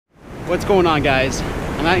What's going on, guys?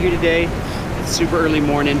 I'm out here today. It's super early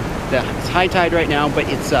morning. It's high tide right now, but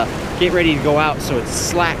it's getting ready to go out, so it's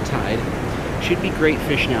slack tide. Should be great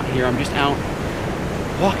fishing out here. I'm just out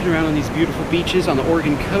walking around on these beautiful beaches on the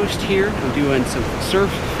Oregon coast here. I'm doing some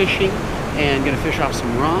surf fishing and gonna fish off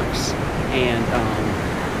some rocks, and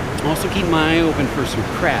also keep my eye open for some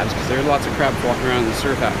crabs, because there are lots of crabs walking around in the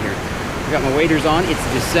surf out here. I've got my waders on. It's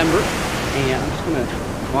December, and I'm just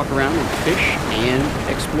gonna walk around and fish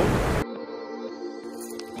and explore.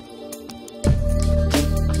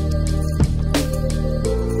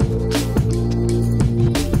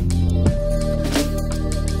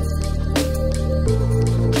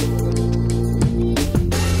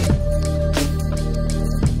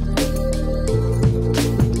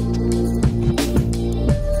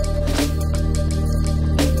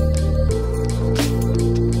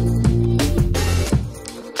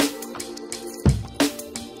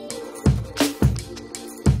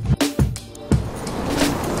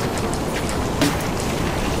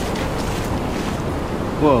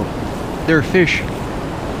 Whoa, there are fish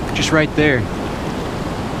just right there.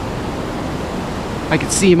 I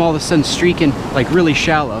could see them all of a sudden streaking, like really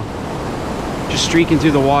shallow, just streaking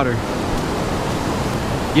through the water.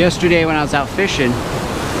 Yesterday when I was out fishing,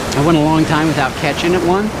 I went a long time without catching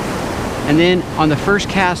one. And then on the first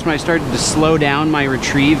cast, when I started to slow down my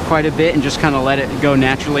retrieve quite a bit and just kind of let it go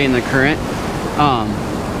naturally in the current,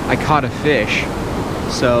 I caught a fish.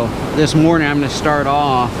 So this morning I'm gonna start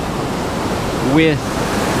off with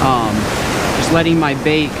just letting my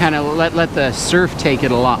bait kind of let the surf take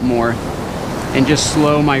it a lot more and just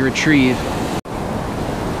slow my retrieve.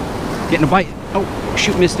 Getting a bite. Oh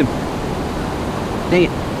shoot, missed him. Dang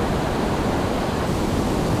it.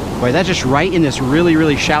 Boy, that's just right in this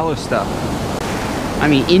really shallow stuff. I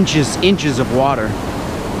mean inches of water.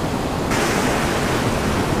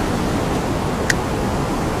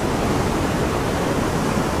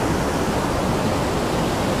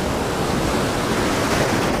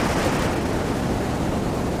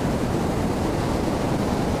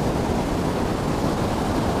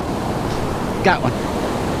 Got one.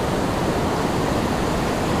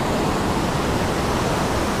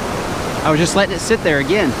 I was just letting it sit there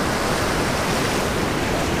again.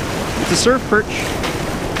 It's a surf perch.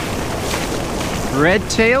 Red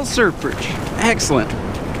tail surf perch. Excellent.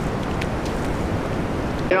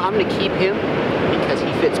 You know, I'm gonna keep him because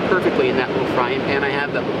he fits perfectly in that little frying pan I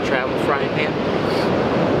have, that little travel frying pan.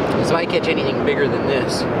 So if I catch anything bigger than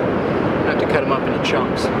this, I have to cut him up into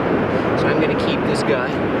chunks. So I'm gonna keep this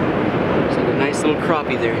guy. It's like a nice little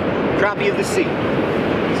crappie there. Crappie of the sea.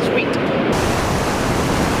 Sweet.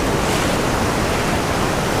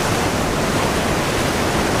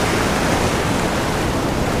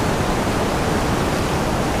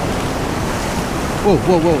 Whoa,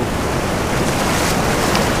 whoa, whoa.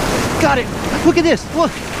 Got it. Look at this.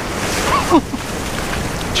 Look.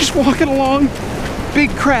 Just walking along.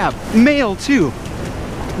 Big crab. Male, too.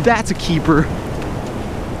 That's a keeper.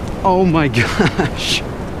 Oh my gosh.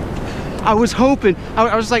 I was hoping,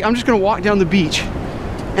 I was like, I'm just gonna walk down the beach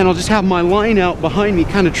and I'll just have my line out behind me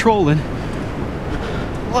kind of trolling.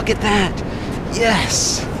 Look at that.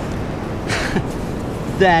 Yes.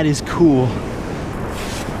 That is cool.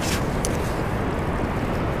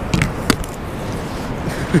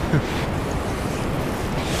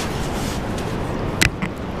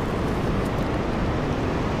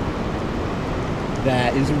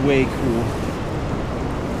 That is way cool.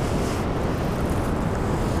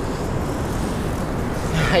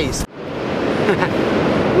 Nice.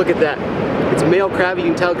 Look at that. It's a male crab. You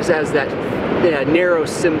can tell because it has that narrow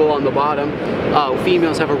symbol on the bottom.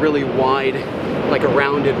 Females have a really wide, like a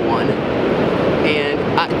rounded one. And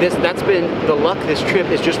that's been the luck this trip,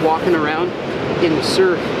 is just walking around in the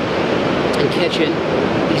surf and catching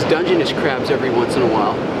these Dungeness crabs every once in a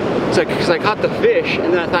while. So, because I caught the fish,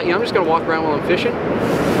 and then I thought, you know, I'm just gonna walk around while I'm fishing,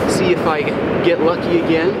 see if I get lucky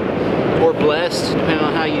again, or blessed, depending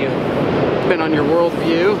on how you, depending on your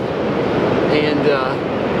worldview. And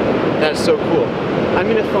that's so cool. I'm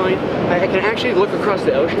gonna find, I can actually look across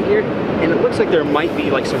the ocean here, and it looks like there might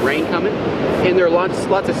be like some rain coming, and there are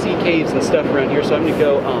lots of sea caves and stuff around here. So I'm gonna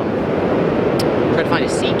go try to find a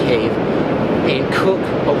sea cave and cook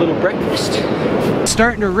a little breakfast. It's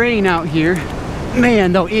starting to rain out here.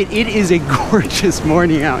 Man, though, it is a gorgeous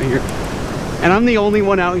morning out here, and I'm the only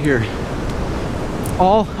one out here.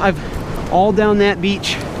 All down that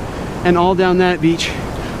beach and all down that beach.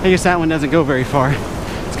 I guess that one doesn't go very far.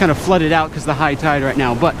 It's kind of flooded out because of the high tide right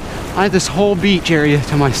now, but I have this whole beach area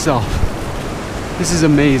to myself. This is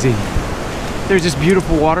amazing. There's this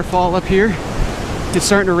beautiful waterfall up here. It's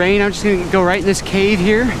starting to rain. I'm just gonna go right in this cave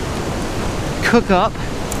here, cook up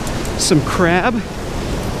some crab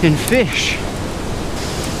and fish.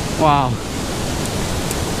 Wow.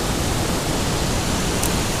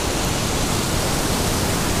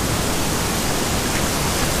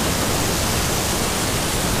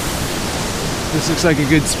 This looks like a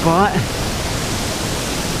good spot.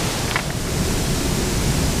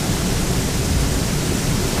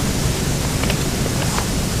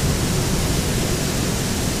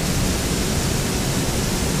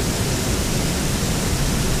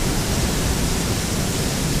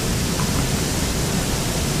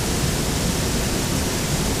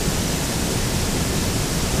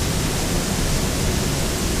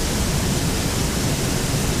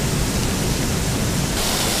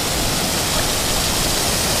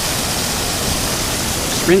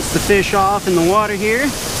 Rinse the fish off in the water here.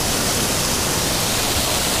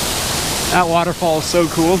 That waterfall is so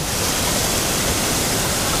cool.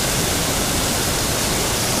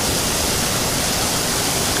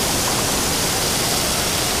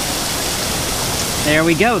 There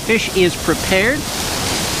we go. Fish is prepared.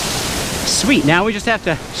 Sweet. Now we just have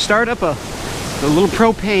to start up a little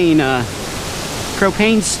propane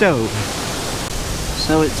stove.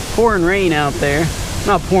 So it's pouring rain out there.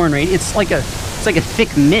 Not pouring rain. It's like a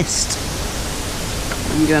thick mist.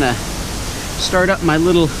 I'm gonna start up my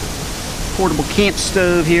little portable camp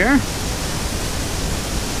stove here.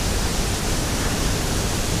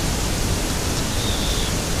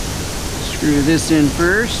 Screw this in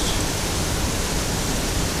first.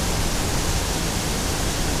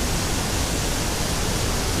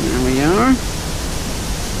 There we are.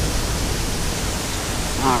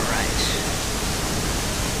 All right.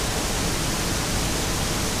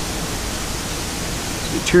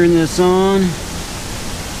 Turn this on.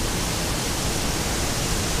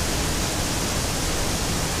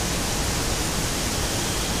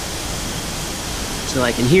 So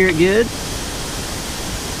I can hear it good.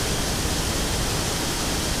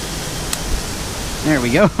 There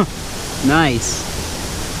we go. Nice.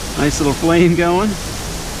 Nice little flame going.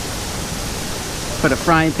 Put a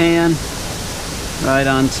frying pan right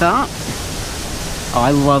on top. Oh,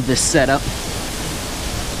 I love this setup.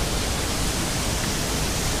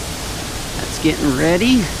 Getting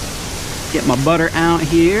ready. Get my butter out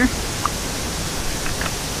here.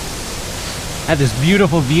 Have this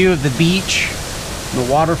beautiful view of the beach, the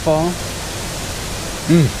waterfall.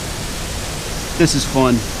 This is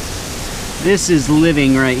fun. This is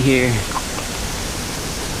living right here.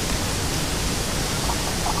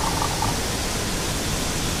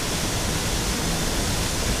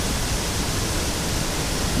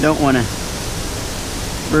 Don't want to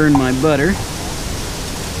burn my butter.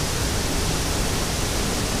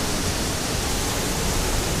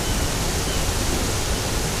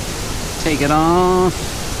 Take it off.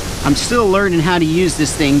 I'm still learning how to use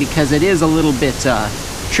this thing because it is a little bit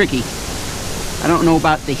tricky. I don't know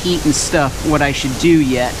about the heat and stuff, what I should do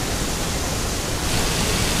yet.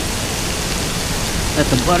 Let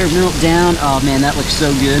the butter melt down. Oh man, that looks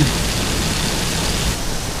so good.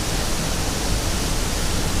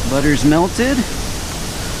 Butter's melted.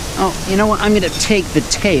 Oh, you know what? I'm gonna take the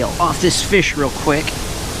tail off this fish real quick.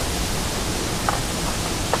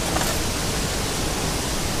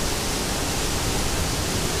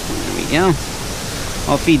 Yeah,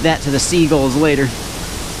 I'll feed that to the seagulls later.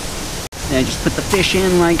 And just put the fish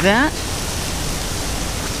in like that.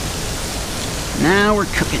 Now we're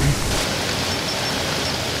cooking.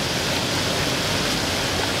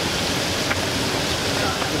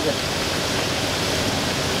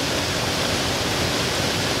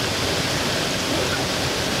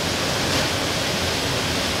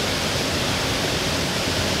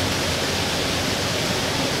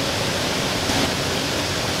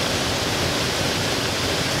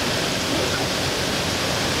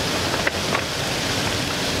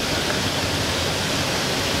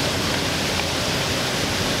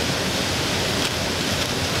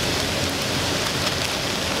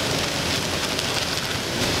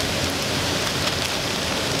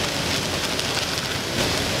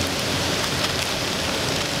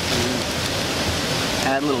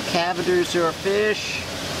 Add little cavities to our fish.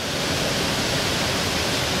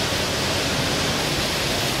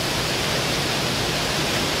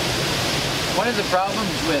 One of the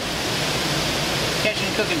problems with catching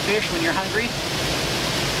and cooking fish when you're hungry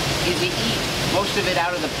is you eat most of it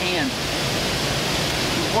out of the pan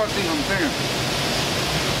before it's even finished.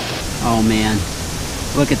 Oh man,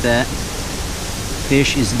 look at that.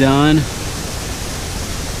 Fish is done.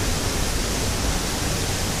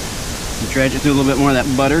 Dredge it through a little bit more of that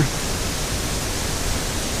butter.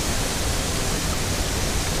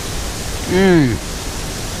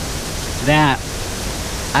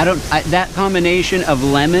 That combination of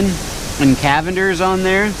lemon and Cavender's on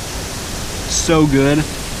there. So good.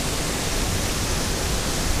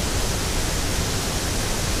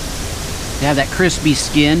 They have that crispy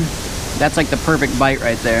skin. That's like the perfect bite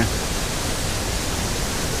right there.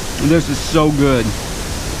 This is so good.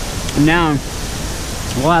 And now,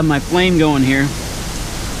 we'll have my flame going here.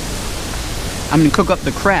 I'm gonna cook up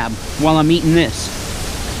the crab while I'm eating this.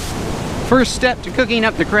 First step to cooking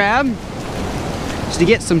up the crab is to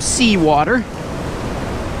get some seawater,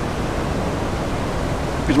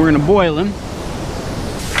 because we're gonna boil him.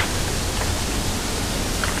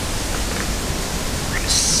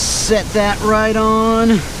 Set that right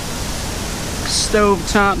on stove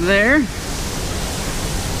top there,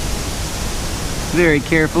 very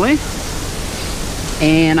carefully.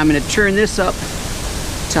 And I'm going to turn this up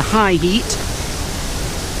to high heat.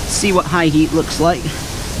 See what high heat looks like.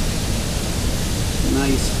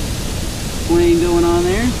 Nice flame going on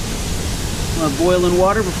there. We'll have boiling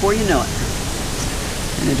water before you know it.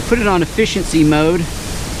 And then to put it on efficiency mode,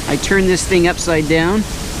 I turn this thing upside down,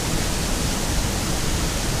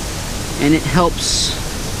 and it helps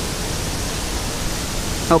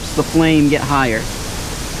the flame get higher.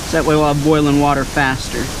 So that way we'll have boiling water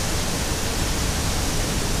faster.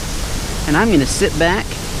 And I'm gonna sit back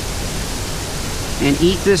and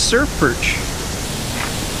eat this surf perch.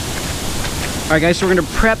 All right guys, so we're gonna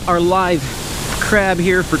prep our live crab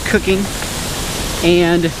here for cooking.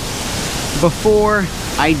 And before,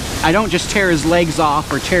 I don't just tear his legs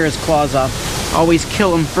off or tear his claws off. I always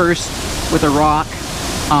kill him first with a rock,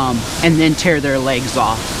 and then tear their legs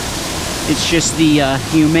off. It's just the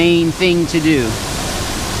humane thing to do.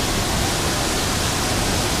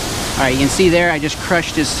 All right, you can see there I just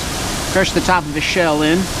crushed the top of his shell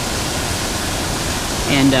in,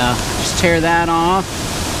 and just tear that off.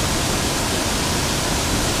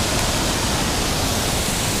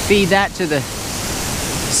 Feed that to the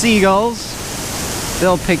seagulls.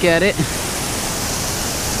 They'll pick at it.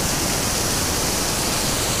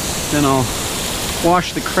 Then I'll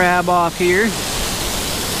wash the crab off here.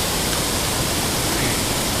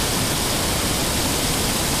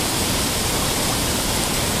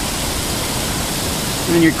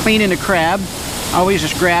 When you're cleaning a crab, always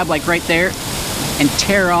just grab like right there and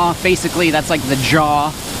tear off. Basically, that's like the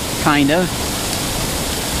jaw, kind of.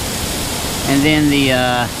 And then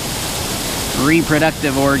the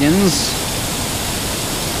reproductive organs.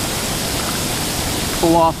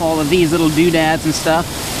 Pull off all of these little doodads and stuff.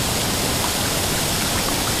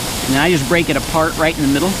 And I just break it apart right in the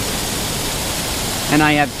middle. And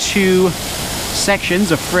I have 2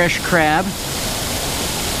 sections of fresh crab.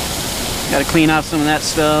 Got to clean off some of that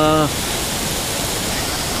stuff.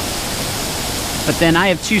 But then I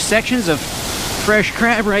have 2 sections of fresh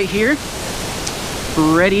crab right here,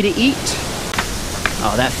 ready to eat.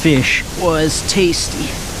 Oh, that fish was tasty.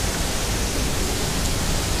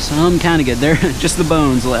 Some kind of good. There, just the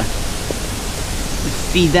bones left.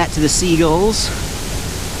 Feed that to the seagulls.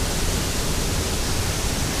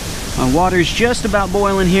 My water's just about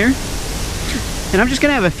boiling here. And I'm just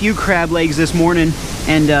gonna have a few crab legs this morning,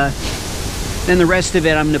 and then the rest of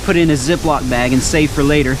it I'm gonna put in a Ziploc bag and save for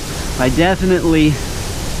later. I definitely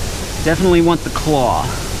want the claw.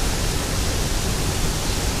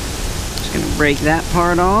 Just gonna break that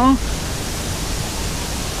part off.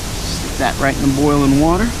 Stick that right in the boiling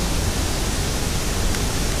water.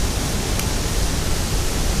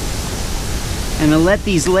 And I'll let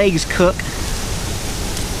these legs cook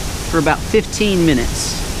for about 15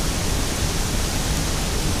 minutes.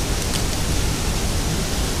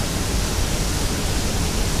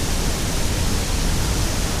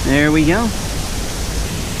 There we go.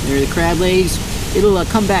 There are the crab legs. It'll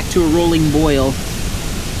come back to a rolling boil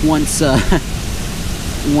once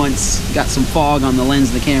once got some fog on the lens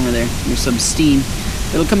of the camera there. There's some steam.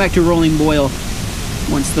 It'll come back to a rolling boil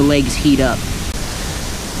once the legs heat up.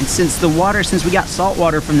 And since we got salt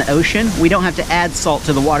water from the ocean, we don't have to add salt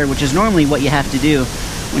to the water, which is normally what you have to do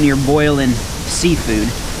when you're boiling seafood.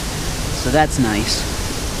 So that's nice.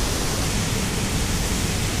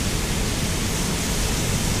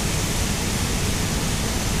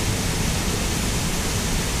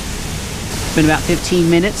 It's been about 15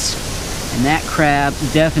 minutes, and that crab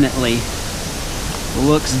definitely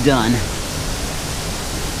looks done.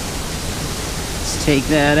 Let's take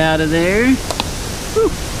that out of there.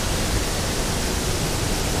 Whew.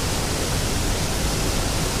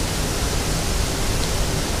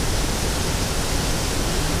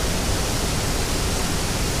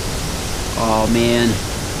 Oh man.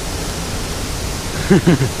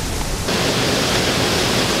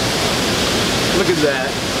 Look at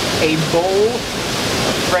that. A bowl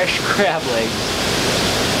of fresh crab legs.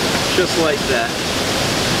 Just like that.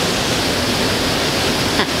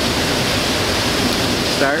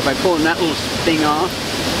 start by pulling that little thing off.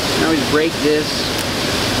 I always break this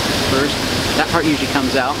first. That part usually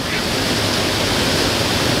comes out.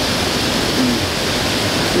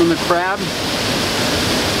 When the crab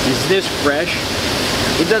is this fresh,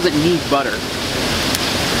 it doesn't need butter.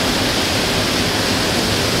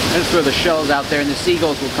 I just throw the shells out there and the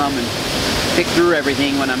seagulls will come and pick through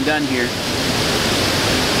everything when I'm done here.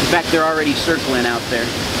 In fact, they're already circling out there.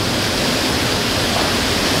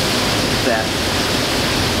 Look at that.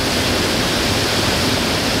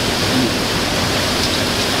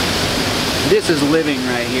 This is living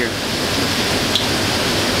right here.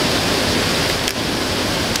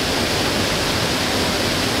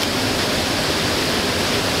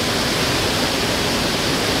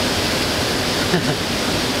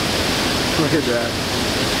 Look at that.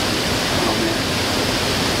 Oh man.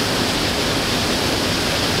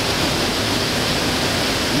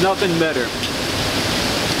 Nothing better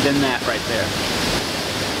than that right there.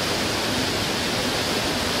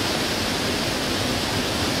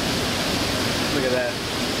 Look at that.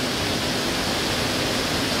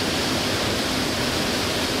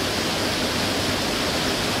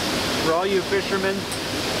 For all you fishermen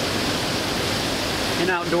and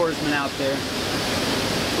outdoorsmen out there,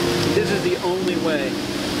 this is the only way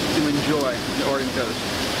to enjoy the Oregon coast.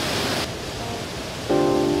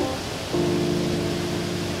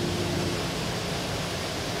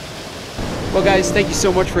 Well guys, thank you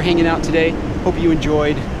so much for hanging out today. Hope you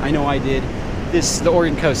enjoyed. I know I did. The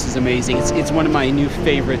Oregon coast is amazing. It's one of my new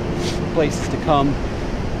favorite places to come.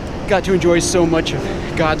 Got to enjoy so much of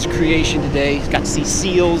God's creation today. Got to see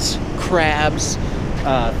seals, crabs,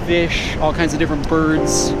 fish, all kinds of different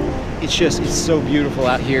birds. It's so beautiful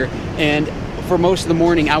out here. And for most of the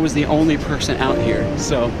morning, I was the only person out here.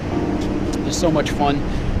 So it was so much fun.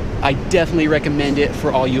 I definitely recommend it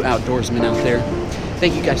for all you outdoorsmen out there.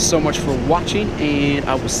 Thank you guys so much for watching, and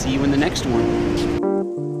I will see you in the next one.